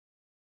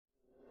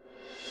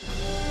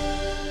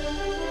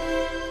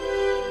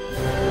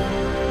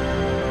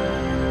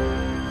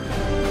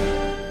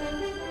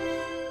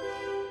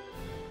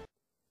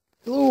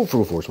Hello,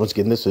 Frugal Force. Once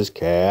again, this is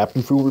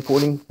Captain Frugal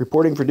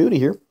reporting for duty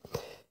here.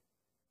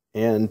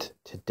 And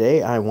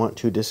today I want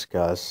to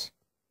discuss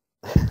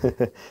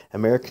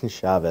American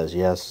Chavez.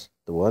 Yes,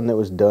 the one that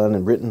was done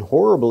and written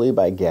horribly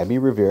by Gabby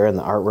Rivera, and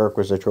the artwork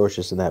was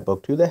atrocious in that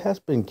book too. That has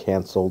been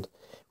canceled,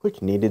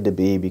 which needed to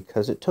be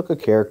because it took a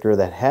character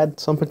that had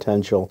some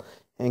potential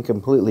and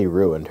completely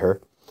ruined her.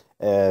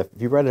 If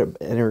you read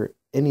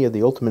any of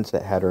the Ultimates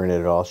that had her in it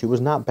at all, she was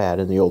not bad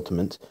in the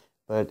Ultimates.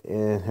 But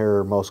in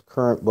her most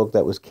current book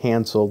that was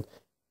canceled,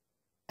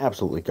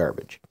 absolutely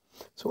garbage.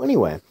 So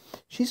anyway,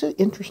 she's an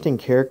interesting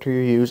character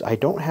to use. I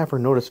don't have her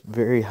noticed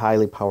very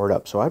highly powered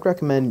up, so I'd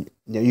recommend,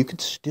 you could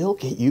still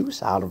get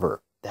use out of her.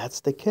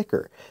 That's the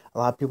kicker. A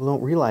lot of people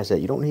don't realize that.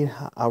 You don't need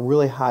a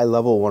really high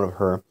level one of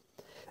her.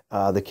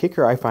 The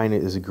kicker I find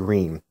is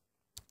green.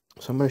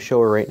 So I'm going to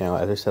show her right now.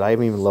 As I said, I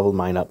haven't even leveled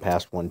mine up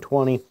past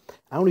 120.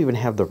 I don't even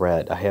have the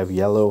red. I have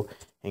yellow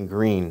and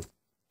green.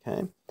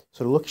 Okay.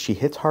 So look, she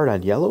hits hard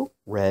on yellow,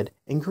 red,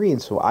 and green.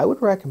 So I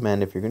would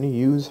recommend, if you're going to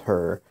use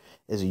her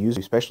as a user,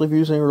 especially if you're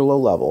using her low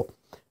level,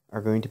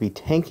 are going to be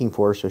tanking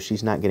for her so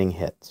she's not getting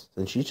hits.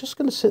 And she's just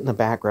going to sit in the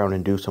background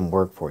and do some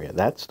work for you.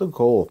 That's the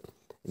goal.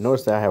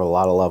 Notice that I have a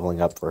lot of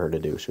leveling up for her to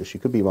do, so she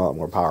could be a lot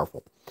more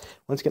powerful.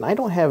 Once again, I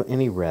don't have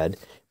any red,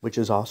 which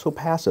is also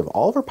passive.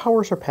 All of her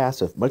powers are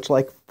passive, much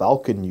like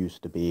Falcon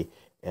used to be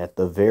at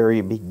the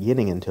very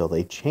beginning until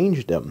they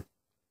changed them.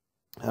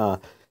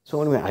 So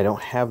anyway, I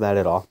don't have that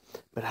at all,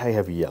 but I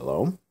have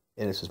yellow,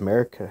 and it says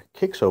America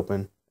kicks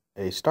open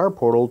a star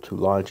portal to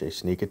launch a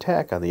sneak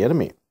attack on the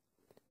enemy.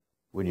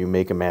 When you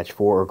make a match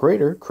 4 or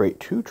greater,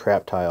 create 2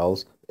 trap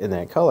tiles in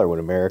that color. When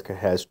America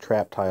has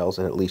trap tiles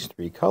in at least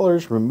 3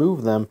 colors,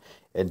 remove them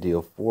and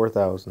deal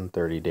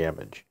 4,030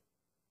 damage.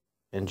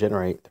 And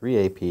generate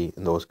 3 AP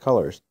in those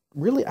colors.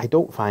 Really, I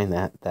don't find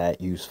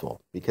that useful,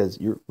 because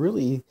you're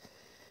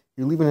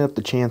leaving it up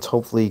to chance,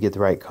 hopefully you get the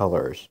right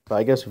colors. But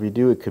I guess if you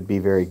do, it could be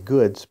very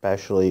good,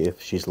 especially if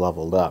she's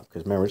leveled up.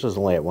 Because remember, this is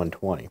only at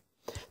 120.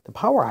 The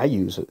power I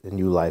use and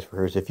utilize for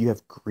her is if you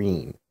have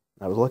green.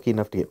 I was lucky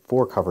enough to get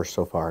 4 covers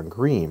so far in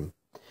green.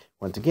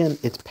 Once again,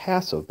 it's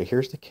passive, but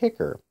here's the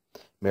kicker.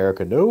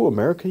 America no,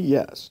 America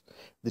yes.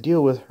 The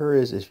deal with her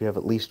is if you have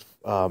at least,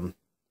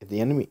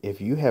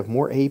 if you have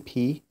more AP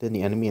than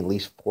the enemy in at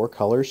least 4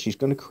 colors, she's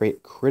going to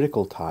create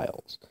critical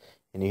tiles.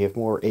 And you have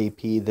more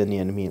AP than the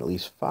enemy in at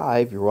least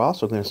 5, you're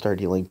also going to start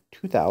dealing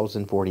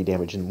 2,040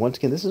 damage. And once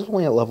again, this is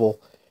only at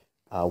level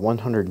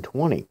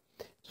 120.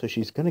 So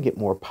she's going to get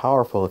more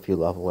powerful if you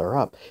level her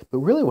up. But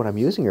really what I'm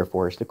using her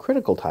for is the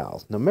critical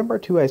tiles. Now remember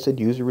too, I said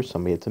use her with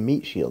somebody that's a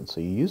meat shield.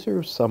 So you use her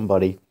with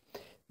somebody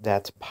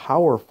that's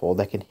powerful,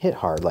 that can hit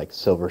hard, like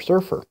Silver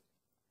Surfer.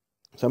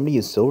 So I'm going to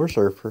use Silver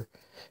Surfer,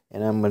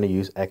 and I'm going to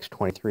use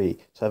X23.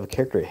 So I have a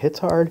character that hits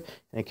hard,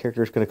 and a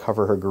character that's going to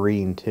cover her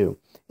green too.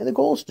 And the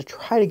goal is to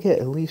try to get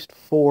at least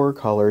 4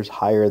 colors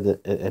higher than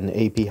an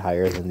AP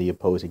higher than the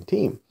opposing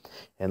team.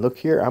 And look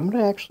here, I'm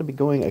going to actually be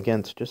going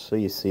against, just so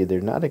you see,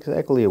 they're not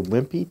exactly a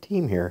wimpy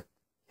team here.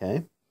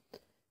 Okay,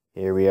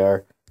 here we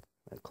are.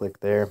 I click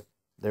there.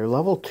 They're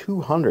level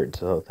 200,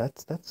 so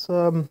that's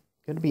going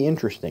to be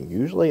interesting.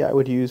 Usually I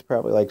would use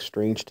probably like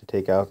Strange to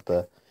take out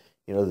the,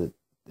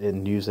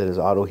 and use it as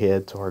auto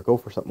hits, or go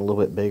for something a little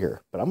bit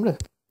bigger. But I'm going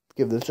to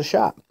give this a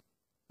shot.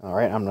 All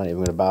right, I'm not even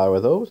going to bother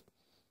with those.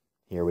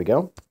 Here we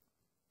go.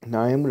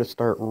 Now I am going to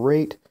start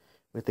right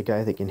with the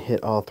guy that can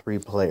hit all 3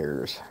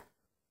 players.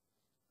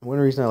 One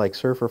reason I like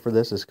Surfer for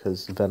this is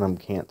because Venom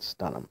can't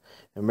stun him.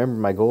 And remember,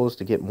 my goal is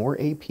to get more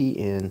AP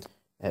in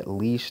at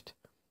least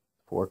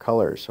 4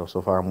 colors.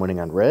 So far I'm winning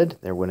on red.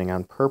 They're winning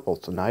on purple.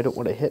 So now I don't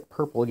want to hit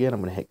purple again.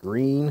 I'm going to hit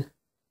green.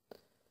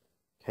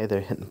 Okay,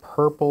 they're hitting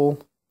purple.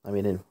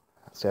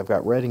 See, I've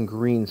got red and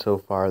green so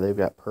far. They've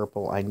got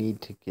purple. I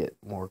need to get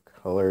more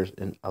colors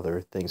and other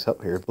things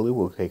up here. Blue,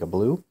 we'll take a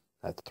blue.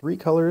 That's 3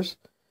 colors.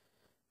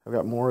 I've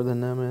got more than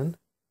them in.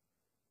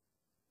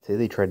 See,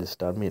 they tried to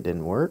stun me. It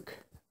didn't work.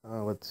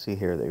 Let's see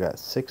here. They got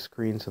 6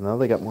 green, so now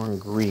they got more in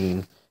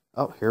green.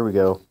 Oh, here we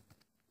go.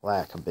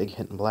 Black. A big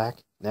hit in black.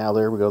 Now,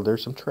 there we go.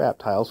 There's some trap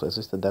tiles. So as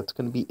I said, that's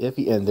going to be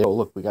iffy. And there, oh,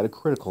 look, we got a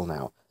critical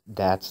now.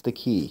 That's the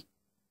key.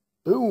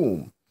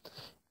 Boom.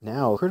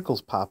 Now,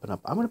 critical's popping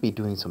up. I'm going to be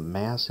doing some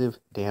massive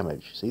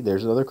damage. See,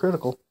 there's another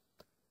critical.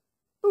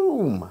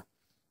 Boom.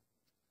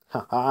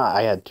 Haha,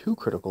 I had 2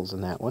 criticals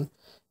in that one.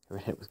 We're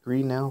hit with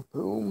green now.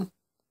 Boom.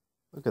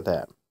 Look at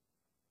that.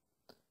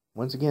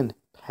 Once again,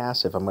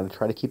 passive. I'm going to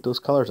try to keep those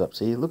colors up.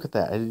 See, look at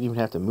that. I didn't even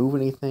have to move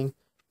anything.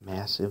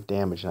 Massive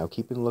damage. Now,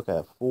 keeping a look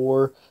at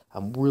 4.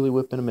 I'm really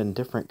whipping them in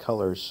different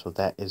colors, so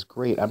that is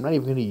great. I'm not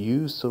even going to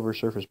use Silver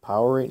Surfer's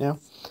power right now,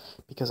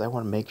 because I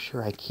want to make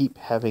sure I keep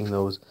having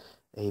those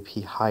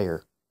AP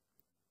higher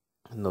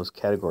in those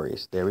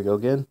categories. There we go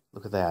again.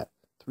 Look at that.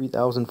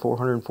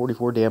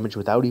 3,444 damage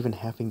without even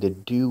having to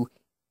do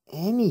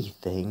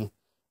anything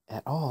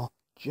at all,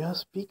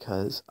 just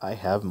because I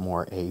have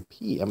more AP.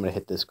 I'm going to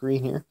hit this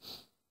green here.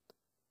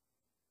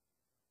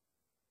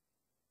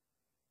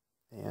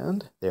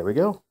 And there we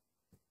go.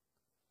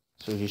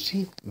 So as you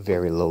see,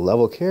 very low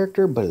level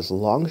character, but as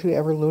long as you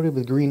ever loaded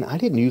with green, I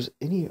didn't use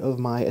any of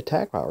my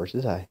attack powers,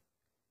 did I?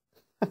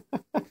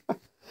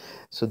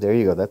 So there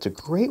you go. That's a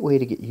great way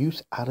to get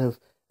use out of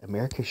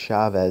America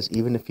Chavez,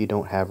 even if you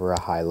don't have her a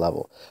high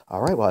level.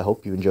 All right, well, I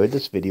hope you enjoyed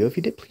this video. If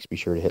you did, please be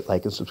sure to hit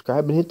like and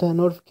subscribe and hit that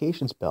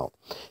notifications bell.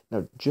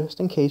 Now, just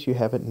in case you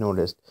haven't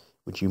noticed,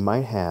 which you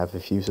might have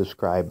if you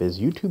subscribe, is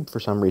YouTube for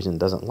some reason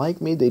doesn't like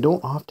me. They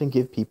don't often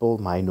give people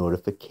my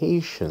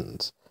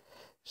notifications.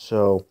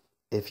 So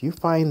if you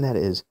find that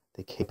is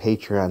the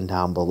Patreon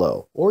down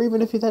below, or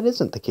even if that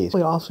isn't the case,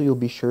 also you'll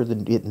be sure to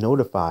get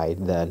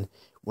notified then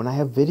when I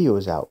have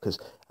videos out, because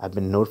I've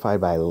been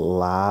notified by a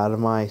lot of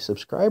my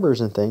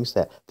subscribers and things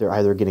that they're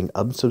either getting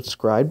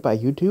unsubscribed by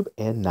YouTube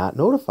and not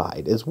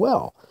notified as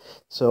well.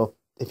 So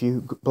if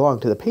you belong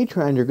to the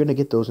Patreon, you're going to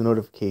get those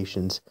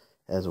notifications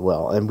as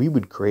well. And we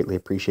would greatly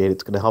appreciate it.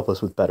 It's going to help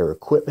us with better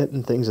equipment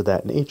and things of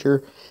that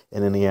nature.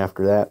 And then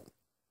after that,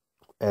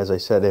 as I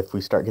said, if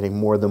we start getting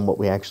more than what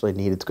we actually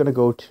need, it's going to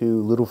go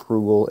to Little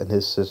Frugal and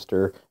his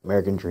sister,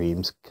 American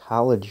Dreams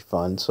College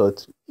Fund. So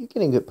it's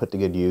getting it put to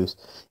good use,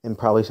 and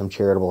probably some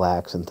charitable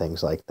acts and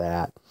things like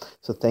that.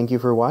 So thank you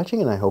for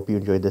watching, and I hope you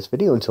enjoyed this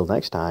video. Until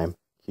next time,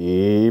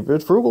 keep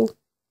it frugal.